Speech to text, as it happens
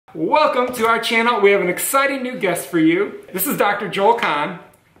Welcome to our channel. We have an exciting new guest for you. This is Dr. Joel Kahn,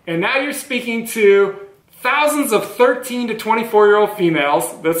 and now you're speaking to thousands of 13 to 24-year-old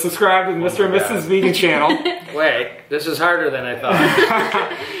females that subscribe to the Mr. and Mrs. Vegan channel. Wait, this is harder than I thought.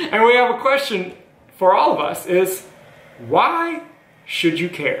 And we have a question for all of us is, why should you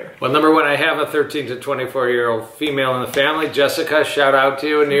care? Well, number one, I have a 13 to 24-year-old female in the family. Jessica, shout out to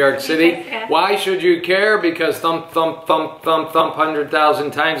you in New York City. Why should you care? Because thump, thump, thump, thump, thump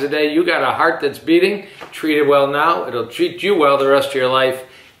 100,000 times a day. You got a heart that's beating. Treat it well now. It'll treat you well the rest of your life.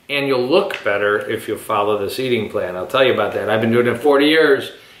 And you'll look better if you follow this eating plan. I'll tell you about that. I've been doing it 40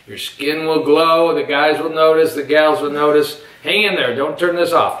 years. Your skin will glow. The guys will notice. The gals will notice. Hang in there. Don't turn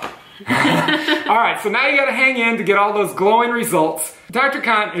this off. All right, so now you got to hang in to get all those glowing results. Dr.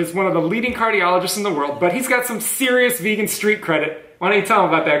 Kahn is one of the leading cardiologists in the world, but he's got some serious vegan street credit. Why don't you tell him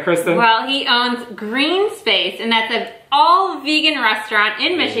about that, Kristen? Well, he owns Green Space, and that's an all-vegan restaurant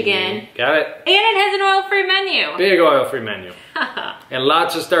in Michigan. Got it. And it has an oil-free menu. Big oil-free menu. And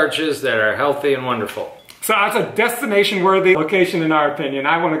lots of starches that are healthy and wonderful. So that's a destination-worthy location in our opinion.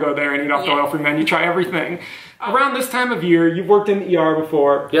 I want to go there and eat off the oil-free menu, try everything. Around this time of year, you've worked in the ER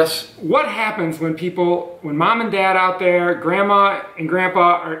before. Yes. What happens when mom and dad out there, grandma and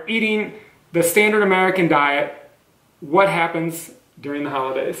grandpa are eating the standard American diet? What happens during the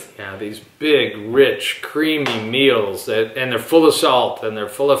holidays? Yeah, these big, rich, creamy meals, and they're full of salt, and they're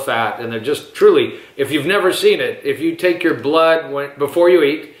full of fat, and they're just truly, if you've never seen it, if you take your blood before you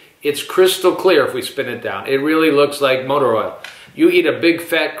eat, it's crystal clear if we spin it down. It really looks like motor oil. You eat a big,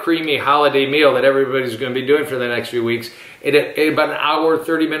 fat, creamy holiday meal that everybody's going to be doing for the next few weeks. About an hour,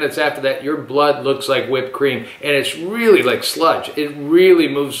 30 minutes after that, your blood looks like whipped cream. And it's really like sludge. It really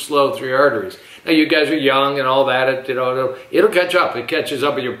moves slow through your arteries. Now, you guys are young and all that. It'll catch up. It catches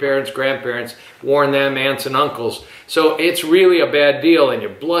up with your parents, grandparents, warn them, aunts and uncles. So it's really a bad deal, and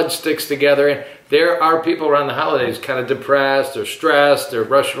your blood sticks together. And there are people around the holidays kind of depressed or stressed or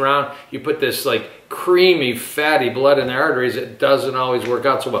rushing around. You put this like creamy, fatty blood in their arteries. It doesn't always work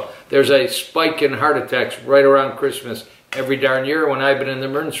out so well. There's a spike in heart attacks right around Christmas every darn year. When I've been in the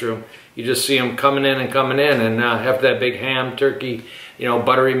emergency room, you just see them coming in, and after that big ham, turkey,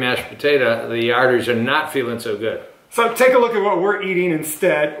 buttery mashed potato, the arteries are not feeling so good. So take a look at what we're eating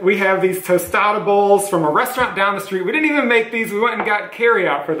instead. We have these tostada bowls from a restaurant down the street. We didn't even make these. We went and got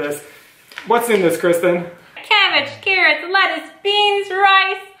carry-out for this. What's in this, Kristen? Cabbage, carrots, lettuce, beans,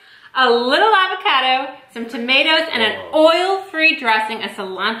 rice, a little avocado, some tomatoes, and an oil-free dressing, a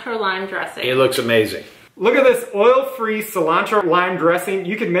cilantro lime dressing. It looks amazing. Look at this oil-free cilantro lime dressing.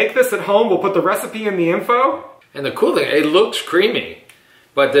 You can make this at home. We'll put the recipe in the info. And the cool thing, it looks creamy,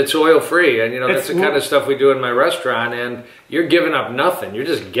 but it's oil-free. And that's the kind of stuff we do in my restaurant, and you're giving up nothing. You're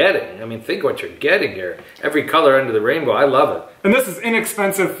just getting. I mean, think what you're getting here. Every color under the rainbow. I love it. And this is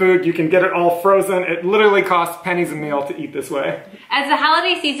inexpensive food. You can get it all frozen. It literally costs pennies a meal to eat this way. As the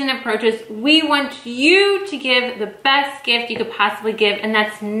holiday season approaches, we want you to give the best gift you could possibly give, and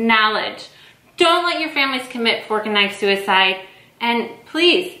that's knowledge. Don't let your families commit fork and knife suicide. And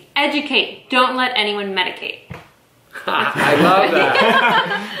please, educate. Don't let anyone medicate. I love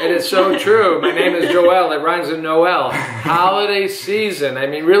that. It is so true. My name is Joel. It rhymes with Noel. Holiday season. I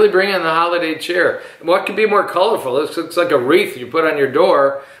mean, really bring in the holiday cheer. What could be more colorful? This looks like a wreath you put on your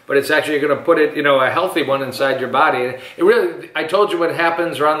door, but it's actually going to put it, a healthy one inside your body. I told you what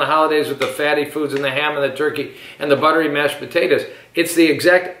happens around the holidays with the fatty foods and the ham and the turkey and the buttery mashed potatoes. It's the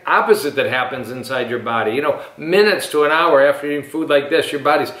exact opposite that happens inside your body. Minutes to an hour after eating food like this, your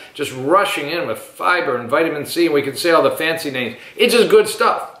body's just rushing in with fiber and vitamin C, and we can say all the fancy names. It's just good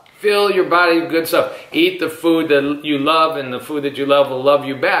stuff. Fill your body with good stuff. Eat the food that you love, and the food that you love will love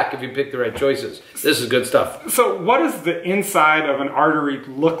you back if you pick the right choices. This is good stuff. So what does the inside of an artery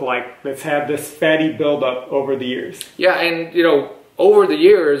look like that's had this fatty buildup over the years? Yeah, and over the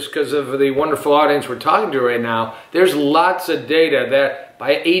years, because of the wonderful audience we're talking to right now, there's lots of data that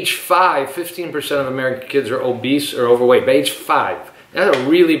by age 5, 15% of American kids are obese or overweight. By age 5. That's a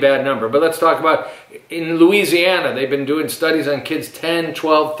really bad number. But let's talk about, in Louisiana, they've been doing studies on kids 10,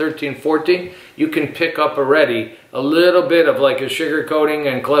 12, 13, 14. You can pick up already a little bit of like a sugar coating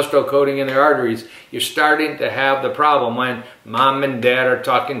and cholesterol coating in their arteries. You're starting to have the problem when mom and dad are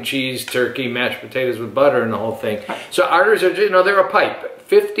talking cheese, turkey, mashed potatoes with butter and the whole thing. So arteries are, they're a pipe.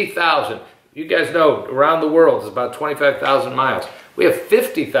 50,000. You guys know, around the world, it's about 25,000 miles. We have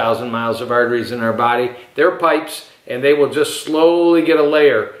 50,000 miles of arteries in our body. They're pipes, and they will just slowly get a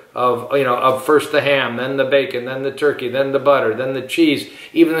layer of first the ham, then the bacon, then the turkey, then the butter, then the cheese.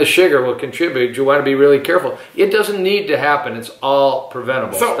 Even the sugar will contribute. You want to be really careful. It doesn't need to happen. It's all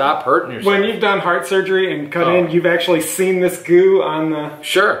preventable. So stop hurting yourself. When you've done heart surgery and cut in, you've actually seen this goo on the...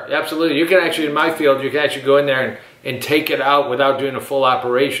 Sure, absolutely. You can actually, in my field, you can actually go in there and take it out without doing a full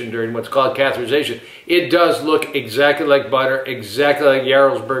operation during what's called catheterization. It does look exactly like butter, exactly like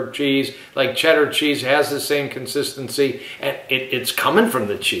Jarlsberg cheese, like cheddar cheese, has the same consistency, and it's coming from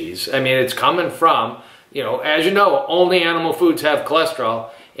the cheese. I mean, it's coming from, as you know, only animal foods have cholesterol,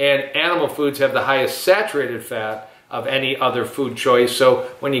 and animal foods have the highest saturated fat of any other food choice. So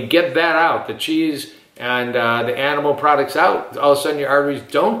when you get that out, the cheese and the animal products out, all of a sudden your arteries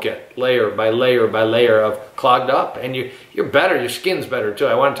don't get layer by layer by layer of clogged up, and you're better, your skin's better too.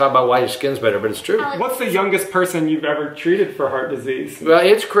 I want to talk about why your skin's better, but it's true. What's the youngest person you've ever treated for heart disease? Well,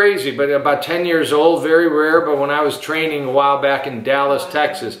 it's crazy, but about 10 years old, very rare, but when I was training a while back in Dallas,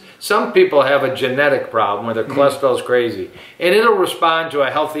 Texas, some people have a genetic problem where their cholesterol is crazy, and it'll respond to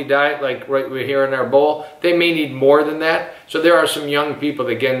a healthy diet like right here in our bowl. They may need more than that, so there are some young people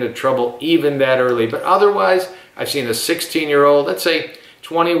that get into trouble even that early, but otherwise, I've seen a 16-year-old, let's say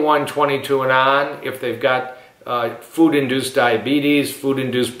 21, 22 and on, if they've got food-induced diabetes,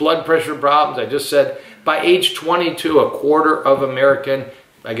 food-induced blood pressure problems. I just said by age 22, a quarter of American,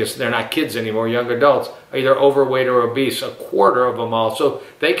 I guess they're not kids anymore, young adults, are either overweight or obese, a quarter of them all. So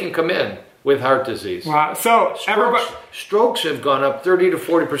they can come in with heart disease. Wow. So strokes have gone up 30 to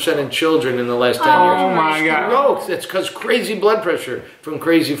 40% in children in the last 10 years. Oh my God. Strokes, it's because crazy blood pressure from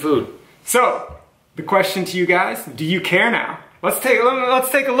crazy food. So the question to you guys, do you care now? Let's take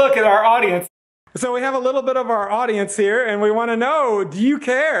a look at our audience. So we have a little bit of our audience here, and we want to know, do you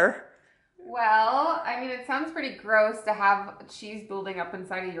care? Well, I mean, it sounds pretty gross to have cheese building up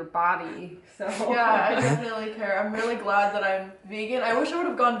inside of your body. So yeah, I definitely care. I'm really glad that I'm vegan. I wish I would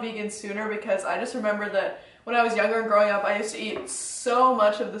have gone vegan sooner, because I just remember that when I was younger and growing up, I used to eat so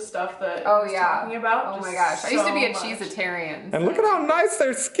much of the stuff that I was talking about. Oh my gosh. I used to be a cheesetarian. And look at how nice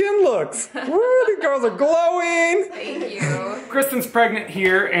their skin looks. Woo, the girls are glowing. Thank you. Kristen's pregnant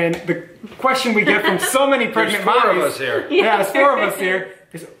here, and the question we get from so many pregnant There's four mommies. of us here. Yeah, there's 4 of us here.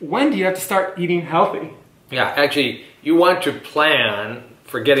 Is when do you have to start eating healthy? Yeah, actually, you want to plan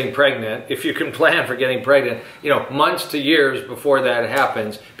for getting pregnant, if you can plan for getting pregnant, months to years before that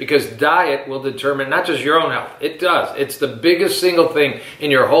happens, because diet will determine not just your own health. It does. It's the biggest single thing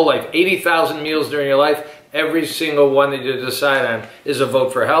in your whole life. 80,000 meals during your life, every single one that you decide on is a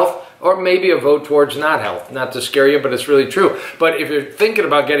vote for health, or maybe a vote towards not health. Not to scare you, but it's really true. But if you're thinking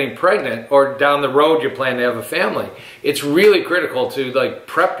about getting pregnant, or down the road you plan to have a family, it's really critical to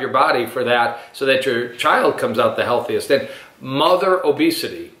prep your body for that, so that your child comes out the healthiest. And mother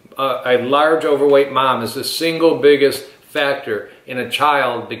obesity, a large overweight mom, is the single biggest factor in a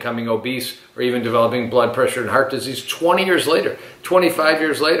child becoming obese or even developing blood pressure and heart disease 20 years later, 25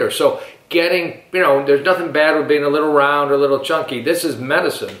 years later. So getting, there's nothing bad with being a little round or a little chunky. This is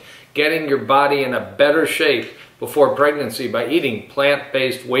medicine. Getting your body in a better shape before pregnancy by eating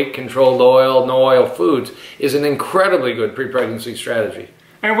plant-based, weight-controlled oil, no oil foods is an incredibly good pre-pregnancy strategy.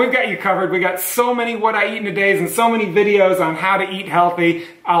 And we've got you covered. We got so many What I Eat in a Days and so many videos on how to eat healthy.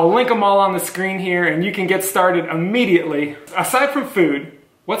 I'll link them all on the screen here, and you can get started immediately. Aside from food,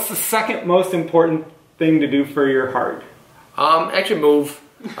 what's the second most important thing to do for your heart? Actually move.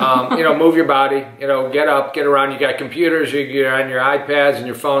 Move your body. Get up, get around. You got computers, you're on your iPads and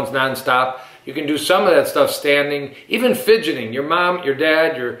your phones nonstop. You can do some of that stuff standing, even fidgeting. Your mom, your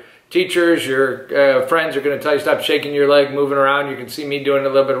dad, your teachers, your friends are going to tell you stop shaking your leg, moving around. You can see me doing it a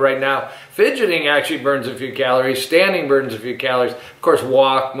little bit right now. Fidgeting actually burns a few calories. Standing burns a few calories. Of course,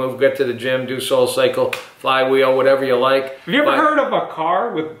 walk, move, get to the gym, do Soul Cycle, flywheel, whatever you like. Have you ever heard of a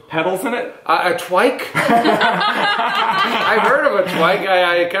car with pedals in it? A twike? I've heard of a twike.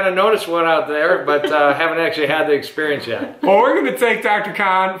 I kind of noticed one out there, but haven't actually had the experience yet. Well, we're going to take Dr.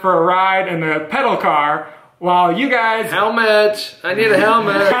 Kahn for a ride in the pedal car while you guys... Helmet! I need a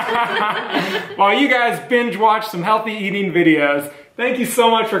helmet! While you guys binge watch some healthy eating videos. Thank you so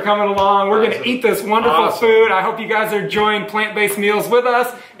much for coming along. We're going to eat this wonderful food. I hope you guys are enjoying plant-based meals with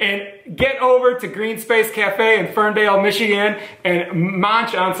us. And get over to Green Space Cafe in Ferndale, Michigan, and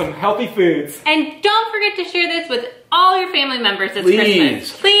munch on some healthy foods. And don't forget to share this with all your family members this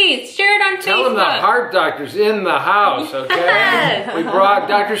Christmas. Please, share it on Facebook. Tell them the heart doctor's in the house, okay? Yes. We brought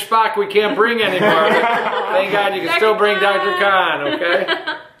Dr. Spock we can't bring anymore. Thank God you can still bring Dr. Kahn,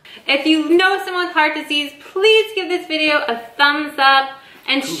 okay? If you know someone with heart disease, please give this video a thumbs up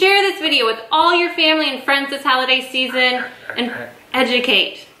and share this video with all your family and friends this holiday season and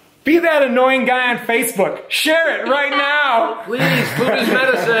educate. Be that annoying guy on Facebook. Share it right now. Please, food is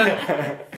medicine.